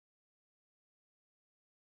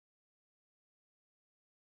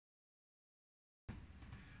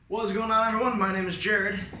What's going on, everyone? My name is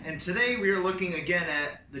Jared, and today we are looking again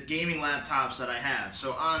at the gaming laptops that I have.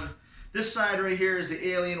 So on this side right here is the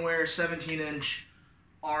Alienware 17-inch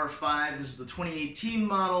R5. This is the 2018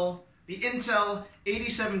 model. The Intel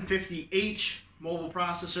 8750H mobile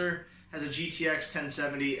processor has a GTX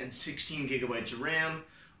 1070 and 16 gigabytes of RAM,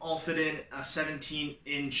 all fit in a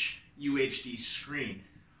 17-inch UHD screen.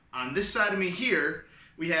 On this side of me here,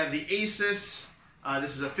 we have the Asus.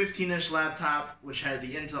 This is a 15-inch laptop which has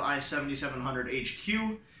the Intel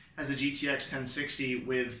i7700HQ, has a GTX 1060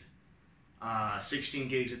 with 16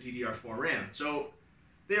 gigs of DDR4 RAM. So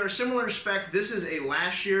they are similar spec. This is a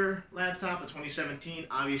last year laptop, a 2017.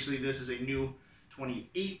 Obviously, this is a new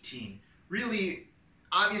 2018. Really,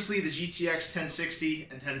 obviously, the GTX 1060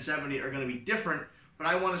 and 1070 are going to be different, but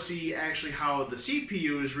I want to see actually how the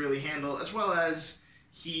CPU is really handled, as well as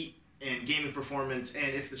heat and gaming performance,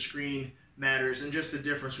 and if the screen matters, and just the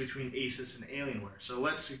difference between Asus and Alienware. So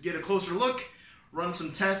let's get a closer look, run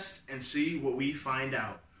some tests, and see what we find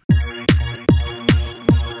out.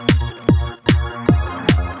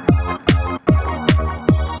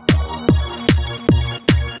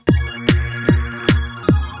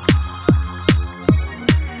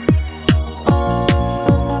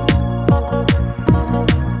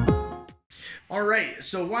 Alright,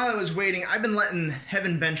 so while I was waiting, I've been letting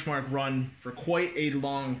Heaven Benchmark run for quite a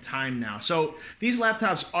long time now. So these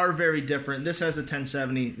laptops are very different. This has the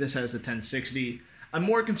 1070, this has the 1060. I'm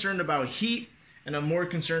more concerned about heat, and I'm more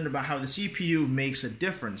concerned about how the CPU makes a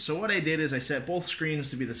difference. So what I did is I set both screens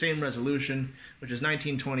to be the same resolution, which is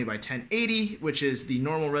 1920 by 1080, which is the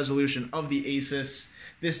normal resolution of the Asus.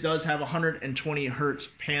 This does have a 120 hertz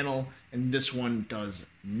panel, and this one does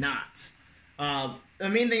not. The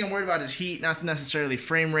main thing I'm worried about is heat, not necessarily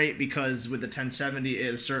frame rate, because with the 1070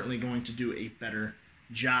 it is certainly going to do a better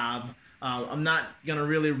job. I'm not going to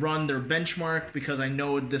really run their benchmark because I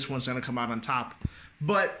know this one's going to come out on top.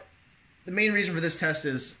 But the main reason for this test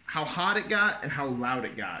is how hot it got and how loud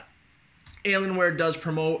it got. Alienware does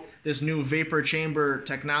promote this new vapor chamber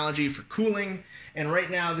technology for cooling, and right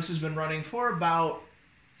now this has been running for about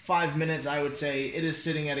 5 minutes, I would say. It is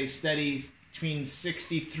sitting at a steady between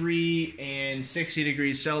 63 and 60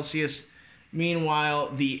 degrees Celsius.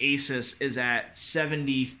 Meanwhile, the Asus is at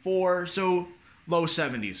 74, so low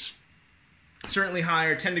 70s. Certainly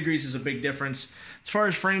higher. 10 degrees is a big difference. As far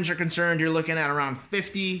as frames are concerned, you're looking at around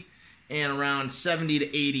 50 and around 70 to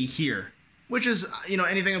 80 here, which is,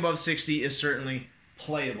 anything above 60 is certainly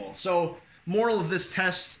playable. So, moral of this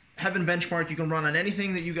test, Heaven Benchmark you can run on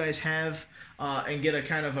anything that you guys have, and get a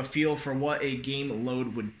kind of a feel for what a game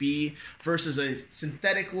load would be versus a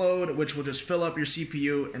synthetic load, which will just fill up your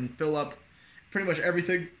CPU and fill up pretty much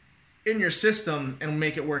everything in your system and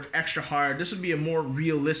make it work extra hard. This would be a more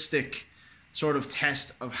realistic sort of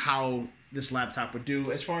test of how this laptop would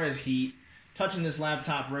do. As far as heat, touching this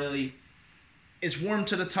laptop really is warm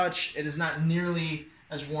to the touch. It is not nearly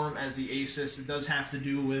as warm as the Asus. It does have to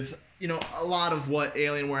do with, a lot of what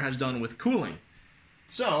Alienware has done with cooling.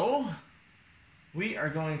 So we are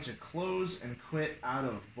going to close and quit out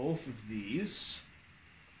of both of these.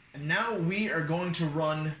 And now we are going to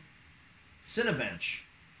run Cinebench.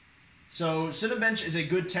 So Cinebench is a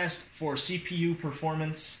good test for CPU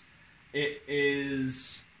performance. It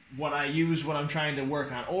is what I use when I'm trying to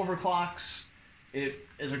work on overclocks. It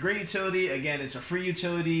is a great utility. Again, it's a free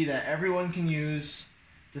utility that everyone can use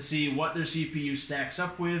to see what their CPU stacks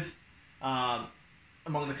up with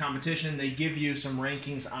among the competition. They give you some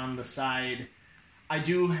rankings on the side. I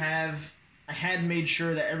had made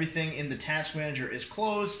sure that everything in the task manager is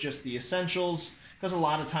closed, just the essentials, because a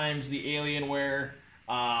lot of times the Alienware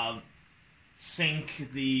sync,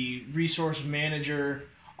 the resource manager,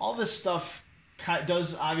 all this stuff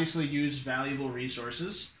does obviously use valuable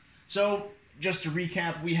resources. So just to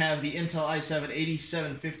recap, we have the Intel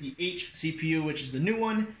i7-8750H CPU, which is the new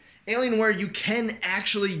one. Alienware, you can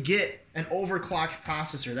actually get an overclocked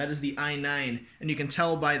processor. That is the i9, and you can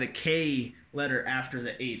tell by the K letter after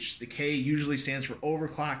the H. The K usually stands for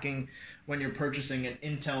overclocking when you're purchasing an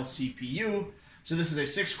Intel CPU. So this is a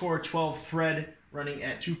 6-core, 12-thread running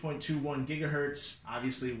at 2.21 gigahertz.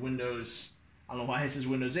 Obviously Windows, I don't know why it says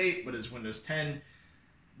Windows 8, but it's Windows 10.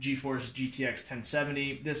 GeForce GTX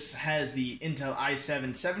 1070. This has the Intel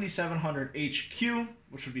i7-7700HQ,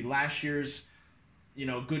 which would be last year's,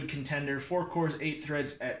 good contender. 4 cores, 8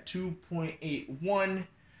 threads at 2.81,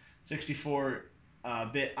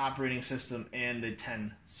 64-bit operating system, and the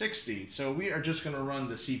 1060. So we are just going to run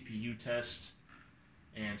the CPU test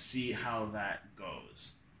and see how that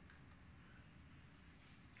goes.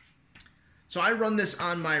 So I run this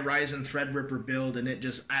on my Ryzen Threadripper build, and it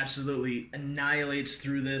just absolutely annihilates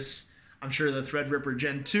through this. I'm sure the Threadripper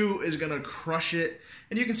Gen 2 is going to crush it.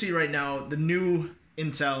 And you can see right now the new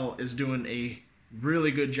Intel is doing a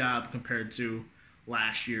really good job compared to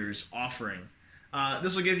last year's offering.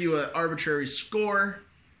 This will give you an arbitrary score,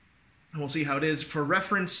 and we'll see how it is. For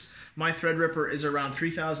reference, my Threadripper is around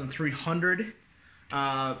 3,300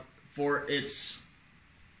 for its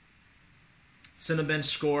Cinebench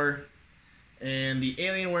score, and the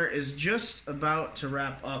Alienware is just about to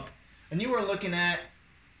wrap up, and you are looking at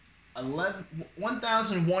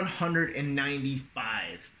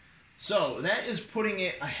 1,195. So that is putting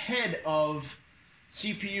it ahead of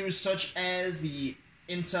CPUs such as the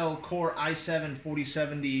Intel Core i7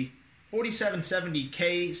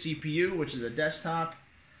 4770K CPU, which is a desktop.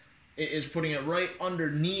 It is putting it right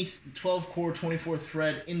underneath the 12-core,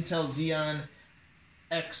 24-thread Intel Xeon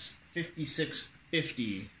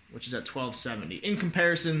X5650, which is at 1270. In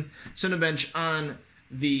comparison, Cinebench on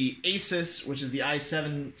the Asus, which is the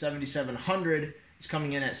i7 7700, is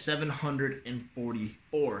coming in at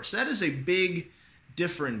 744. So that is a big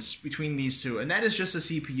difference between these two, and that is just a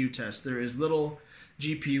CPU test. There is little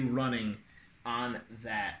GPU running on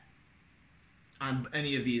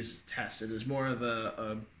any of these tests. It is more of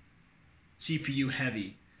a CPU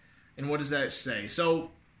heavy. And what does that say? So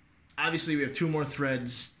obviously we have 2 more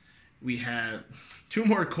threads, we have 2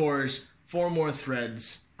 more cores, 4 more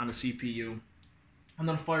threads on the CPU. I'm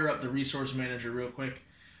going to fire up the resource manager real quick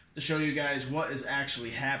to show you guys what is actually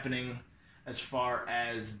happening as far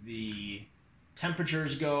as the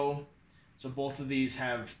temperatures go. So both of these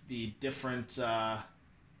have the different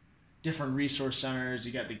resource centers.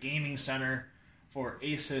 You got the gaming center for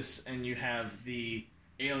Asus, and you have the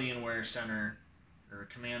Alienware center or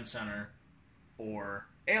command center for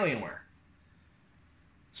Alienware.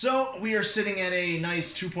 So we are sitting at a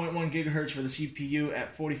nice 2.1 gigahertz for the CPU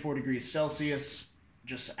at 44 degrees Celsius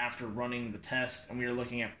just after running the test, and we are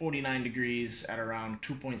looking at 49 degrees at around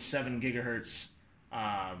 2.7 gigahertz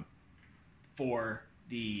for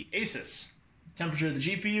the Asus. Temperature of the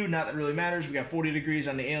GPU, not that it really matters. We got 40 degrees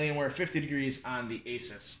on the Alienware, 50 degrees on the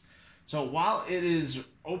Asus. So while it is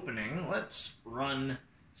opening, let's run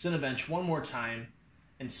Cinebench one more time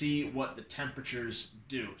and see what the temperatures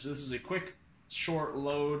do. So this is a quick, short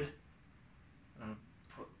load. I'll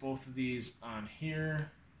put both of these on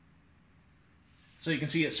here. So you can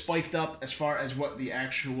see it spiked up as far as what the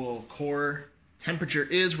actual core temperature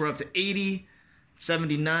is. We're up to 80,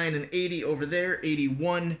 79, and 80 over there,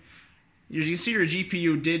 81. You can see your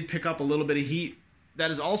GPU did pick up a little bit of heat.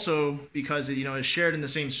 That is also because it, it's shared in the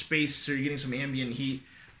same space, so you're getting some ambient heat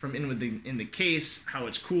from in the case, how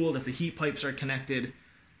it's cooled, if the heat pipes are connected.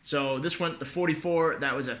 So this went to 44,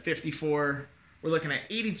 that was at 54. We're looking at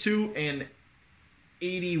 82 and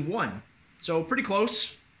 81. So pretty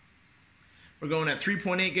close. We're going at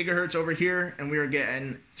 3.8 gigahertz over here, and we are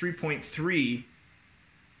getting 3.3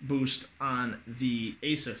 boost on the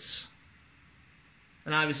Asus.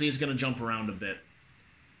 And obviously it's going to jump around a bit.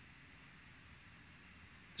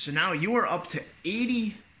 So now you are up to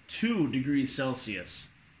 82 degrees Celsius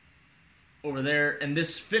over there, and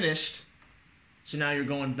this finished. So now you're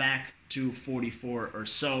going back to 44 or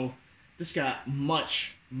so. This got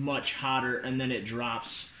much, much hotter, and then it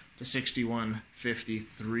drops to 61,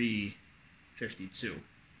 53, 52,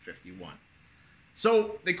 51.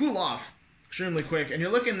 So they cool off extremely quick, and you're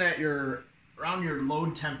looking at around your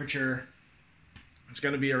load temperature. It's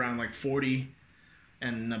going to be around like 40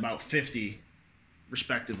 and about 50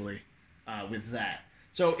 respectively with that.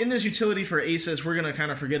 So in this utility for Asus, we're going to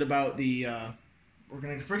kind of forget about the Asus. We're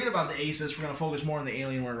going to focus more on the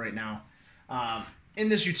Alienware right now. In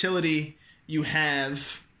this utility, you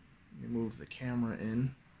have, let me move the camera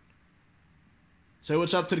in. So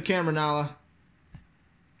what's up to the camera, Nala?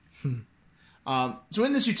 So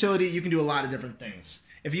in this utility, you can do a lot of different things.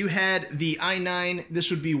 If you had the i9,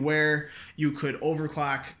 this would be where you could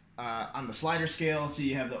overclock on the slider scale. So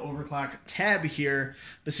you have the overclock tab here,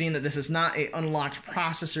 but seeing that this is not an unlocked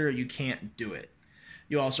processor, you can't do it.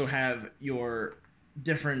 You also have your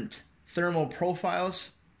different thermal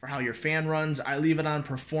profiles for how your fan runs. I leave it on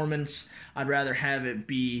performance. I'd rather have it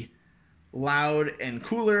be loud and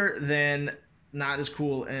cooler than not as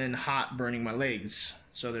cool and hot, burning my legs.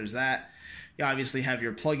 So there's that. You obviously have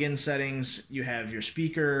your plug-in settings. You have your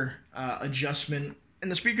speaker adjustment. And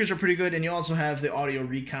the speakers are pretty good. And you also have the audio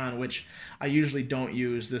recon, which I usually don't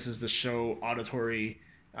use. This is to show auditory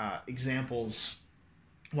examples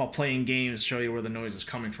while playing games, show you where the noise is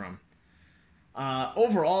coming from.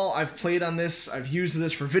 Overall, I've played on this. I've used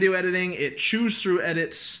this for video editing. It chews through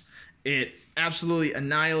edits. It absolutely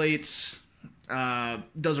annihilates.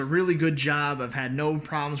 Does a really good job. I've had no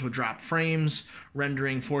problems with dropped frames,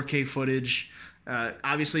 rendering 4K footage.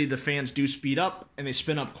 Obviously, the fans do speed up and they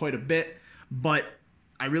spin up quite a bit, but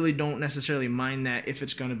I really don't necessarily mind that if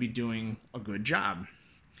it's going to be doing a good job.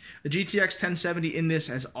 The GTX 1070 in this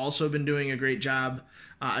has also been doing a great job.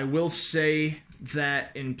 I will say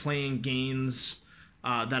that in playing games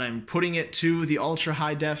that I'm putting it to the ultra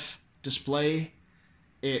high def display,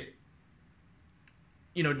 it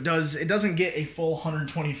doesn't get a full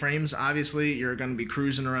 120 frames. Obviously, you're going to be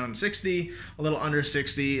cruising around 60, a little under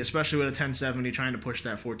 60, especially with a 1070 trying to push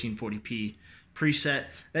that 1440p preset.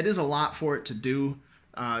 That is a lot for it to do,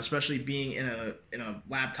 especially being in a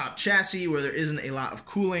laptop chassis where there isn't a lot of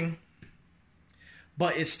cooling.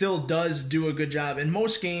 But it still does do a good job. In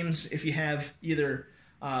most games, if you have either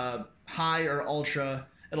high or ultra,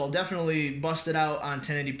 it'll definitely bust it out on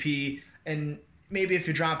 1080p, and maybe if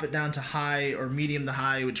you drop it down to high or medium to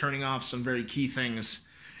high with turning off some very key things,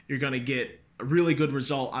 you're going to get a really good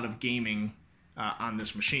result out of gaming on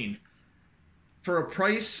this machine. For a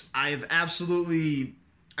price, I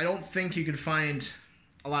don't think you could find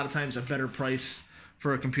a lot of times a better price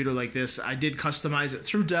for a computer like this. I did customize it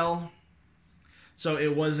through Dell, so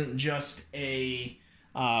it wasn't just a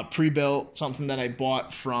pre-built something that I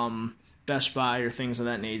bought from Best Buy or things of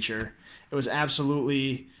that nature. It was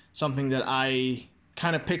absolutely something that I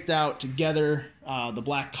kind of picked out together, the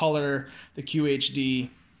black color, the QHD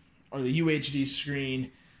or the UHD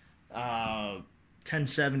screen,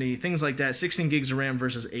 1070, things like that, 16 gigs of RAM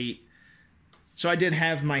versus 8. So I did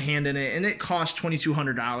have my hand in it, and it cost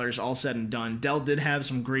 $2,200 all said and done. Dell did have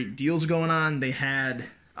some great deals going on. They had,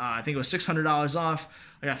 I think it was $600 off.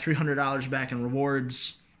 I got $300 back in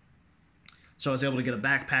rewards. So I was able to get a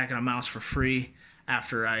backpack and a mouse for free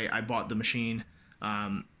after I bought the machine.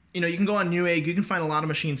 You can go on Newegg. You can find a lot of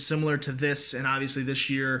machines similar to this, and obviously this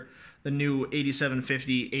year the new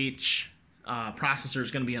 8750H processor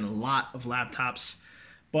is going to be in a lot of laptops.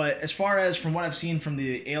 But as far as from what I've seen from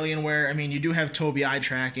the Alienware, I mean, you do have Tobii eye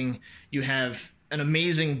tracking. You have an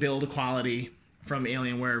amazing build quality from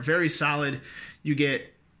Alienware, very solid. You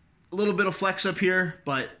get a little bit of flex up here,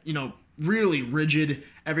 but really rigid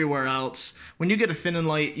everywhere else. When you get a thin and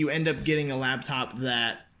light, you end up getting a laptop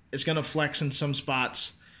that is going to flex in some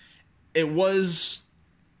spots. It was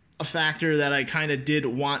a factor that I kind of did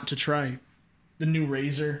want to try the new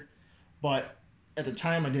Razer, but at the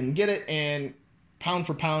time I didn't get it, and pound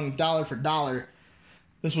for pound, dollar for dollar,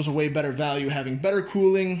 this was a way better value, having better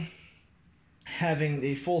cooling, having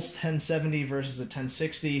the full 1070 versus a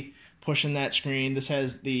 1060, pushing that screen. This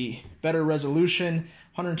has the better resolution,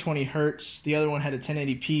 120 hertz. The other one had a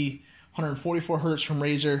 1080p, 144 hertz from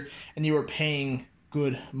Razer, and you were paying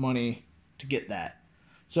good money to get that.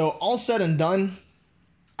 So all said and done,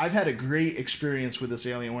 I've had a great experience with this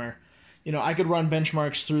Alienware. I could run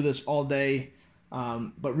benchmarks through this all day,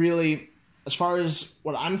 but really, as far as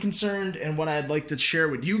what I'm concerned and what I'd like to share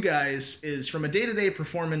with you guys is from a day-to-day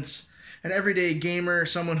performance, an everyday gamer,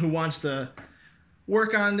 someone who wants to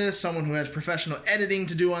work on this, someone who has professional editing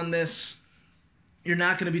to do on this, you're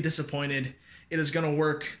not going to be disappointed. It is going to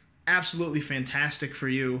work absolutely fantastic for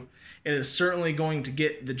you. It is certainly going to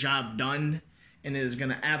get the job done, and it is going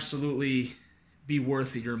to absolutely be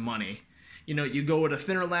worth your money. You go with a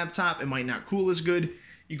thinner laptop, it might not cool as good.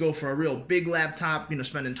 You go for a real big laptop,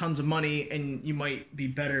 spending tons of money, and you might be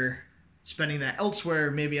better spending that elsewhere,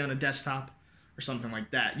 maybe on a desktop or something like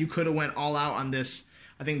that. You could have went all out on this.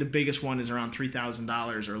 I think the biggest one is around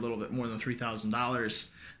 $3,000 or a little bit more than $3,000.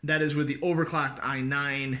 That is with the overclocked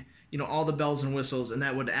i9, all the bells and whistles, and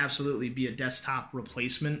that would absolutely be a desktop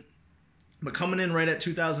replacement. But coming in right at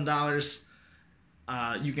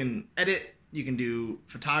 $2,000, you can edit, you can do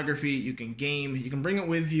photography, you can game, you can bring it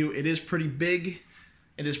with you. It is pretty big,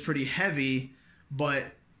 it is pretty heavy, but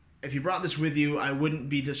if you brought this with you, I wouldn't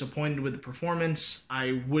be disappointed with the performance.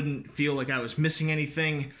 I wouldn't feel like I was missing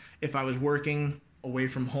anything if I was working away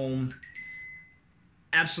from home.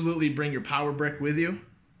 Absolutely bring your power brick with you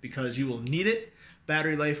because you will need it.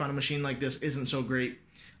 Battery life on a machine like this isn't so great.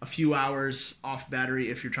 A few hours off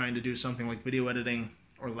battery if you're trying to do something like video editing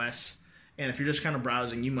or less. And if you're just kind of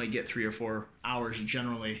browsing, you might get 3 or 4 hours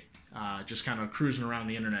generally, just kind of cruising around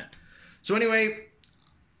the internet. So anyway,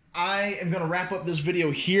 I am going to wrap up this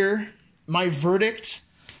video here. My verdict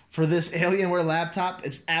for this Alienware laptop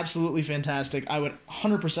is absolutely fantastic. I would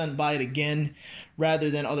 100% buy it again rather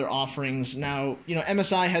than other offerings. Now,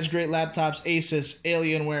 MSI has great laptops, Asus,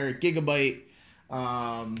 Alienware, Gigabyte,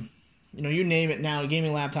 you name it now,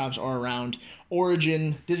 gaming laptops are around.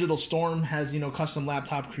 Origin, Digital Storm has, custom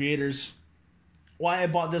laptop creators. Why I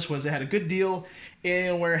bought this was it had a good deal.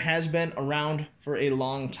 Alienware has been around for a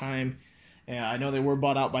long time. I know they were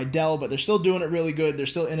bought out by Dell, but they're still doing it really good. They're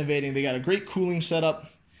still innovating. They got a great cooling setup.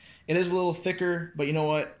 It is a little thicker, but you know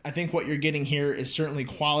what? I think what you're getting here is certainly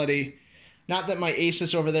quality. Not that my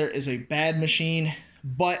Asus over there is a bad machine,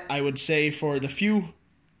 but I would say for the few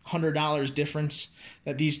 $100 difference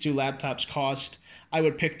that these two laptops cost, I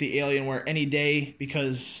would pick the Alienware any day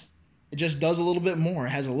because it just does a little bit more. It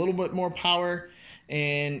has a little bit more power,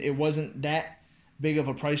 and it wasn't that big of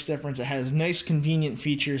a price difference. It has nice convenient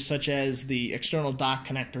features such as the external dock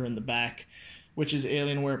connector in the back, which is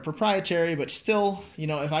Alienware proprietary, but still, you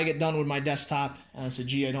know, if I get done with my desktop and I said,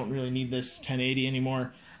 gee, I don't really need this 1080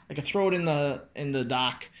 anymore, I could throw it in the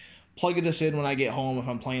dock, plug this in when I get home if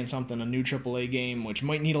I'm playing something, a new AAA game, which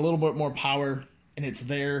might need a little bit more power, and it's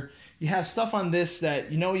there. You have stuff on this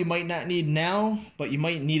that you know you might not need now, but you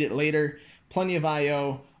might need it later. Plenty of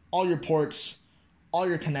I/O, all your ports, all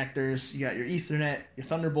your connectors. You got your Ethernet, your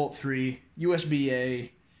Thunderbolt 3,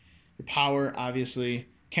 USB-A, your power, obviously,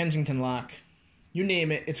 Kensington lock. You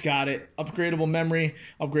name it, it's got it. Upgradable memory,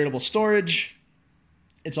 upgradable storage,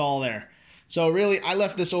 it's all there. So really, I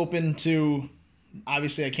left this open to,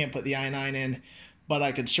 obviously I can't put the i9 in, but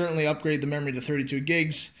I could certainly upgrade the memory to 32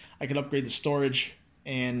 gigs. I could upgrade the storage,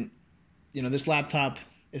 and you know, this laptop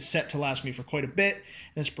is set to last me for quite a bit, and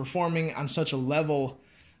it's performing on such a level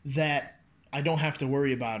that I don't have to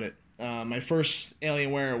worry about it. My first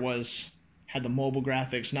Alienware had the mobile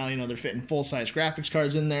graphics. Now, you know, they're fitting full-size graphics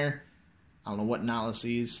cards in there. I don't know what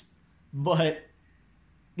analyses, but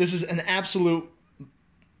this is an absolute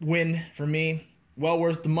win for me. Well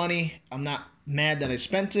worth the money. I'm not mad that I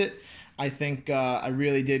spent it. I think I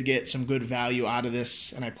really did get some good value out of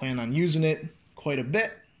this, and I plan on using it quite a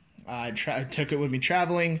bit. I took it with me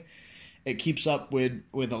traveling. It keeps up with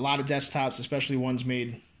a lot of desktops, especially ones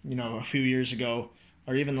made, you know, a few years ago,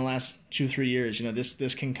 or even the last 2-3 years. You know,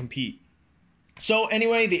 this can compete. So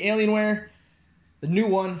anyway, the Alienware, the new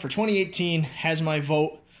one for 2018, has my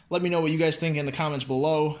vote. Let me know what you guys think in the comments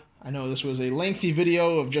below. I know this was a lengthy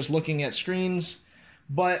video of just looking at screens,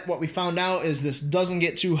 but what we found out is this doesn't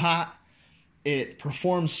get too hot. It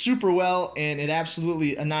performs super well, and it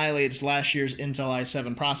absolutely annihilates last year's Intel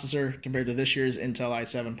i7 processor compared to this year's Intel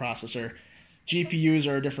i7 processor. GPUs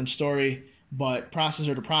are a different story, but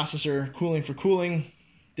processor to processor, cooling for cooling,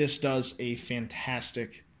 this does a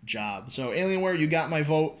fantastic job. So Alienware, you got my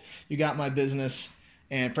vote, you got my business.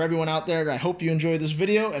 And for everyone out there, I hope you enjoyed this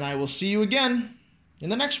video, and I will see you again in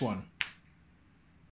the next one.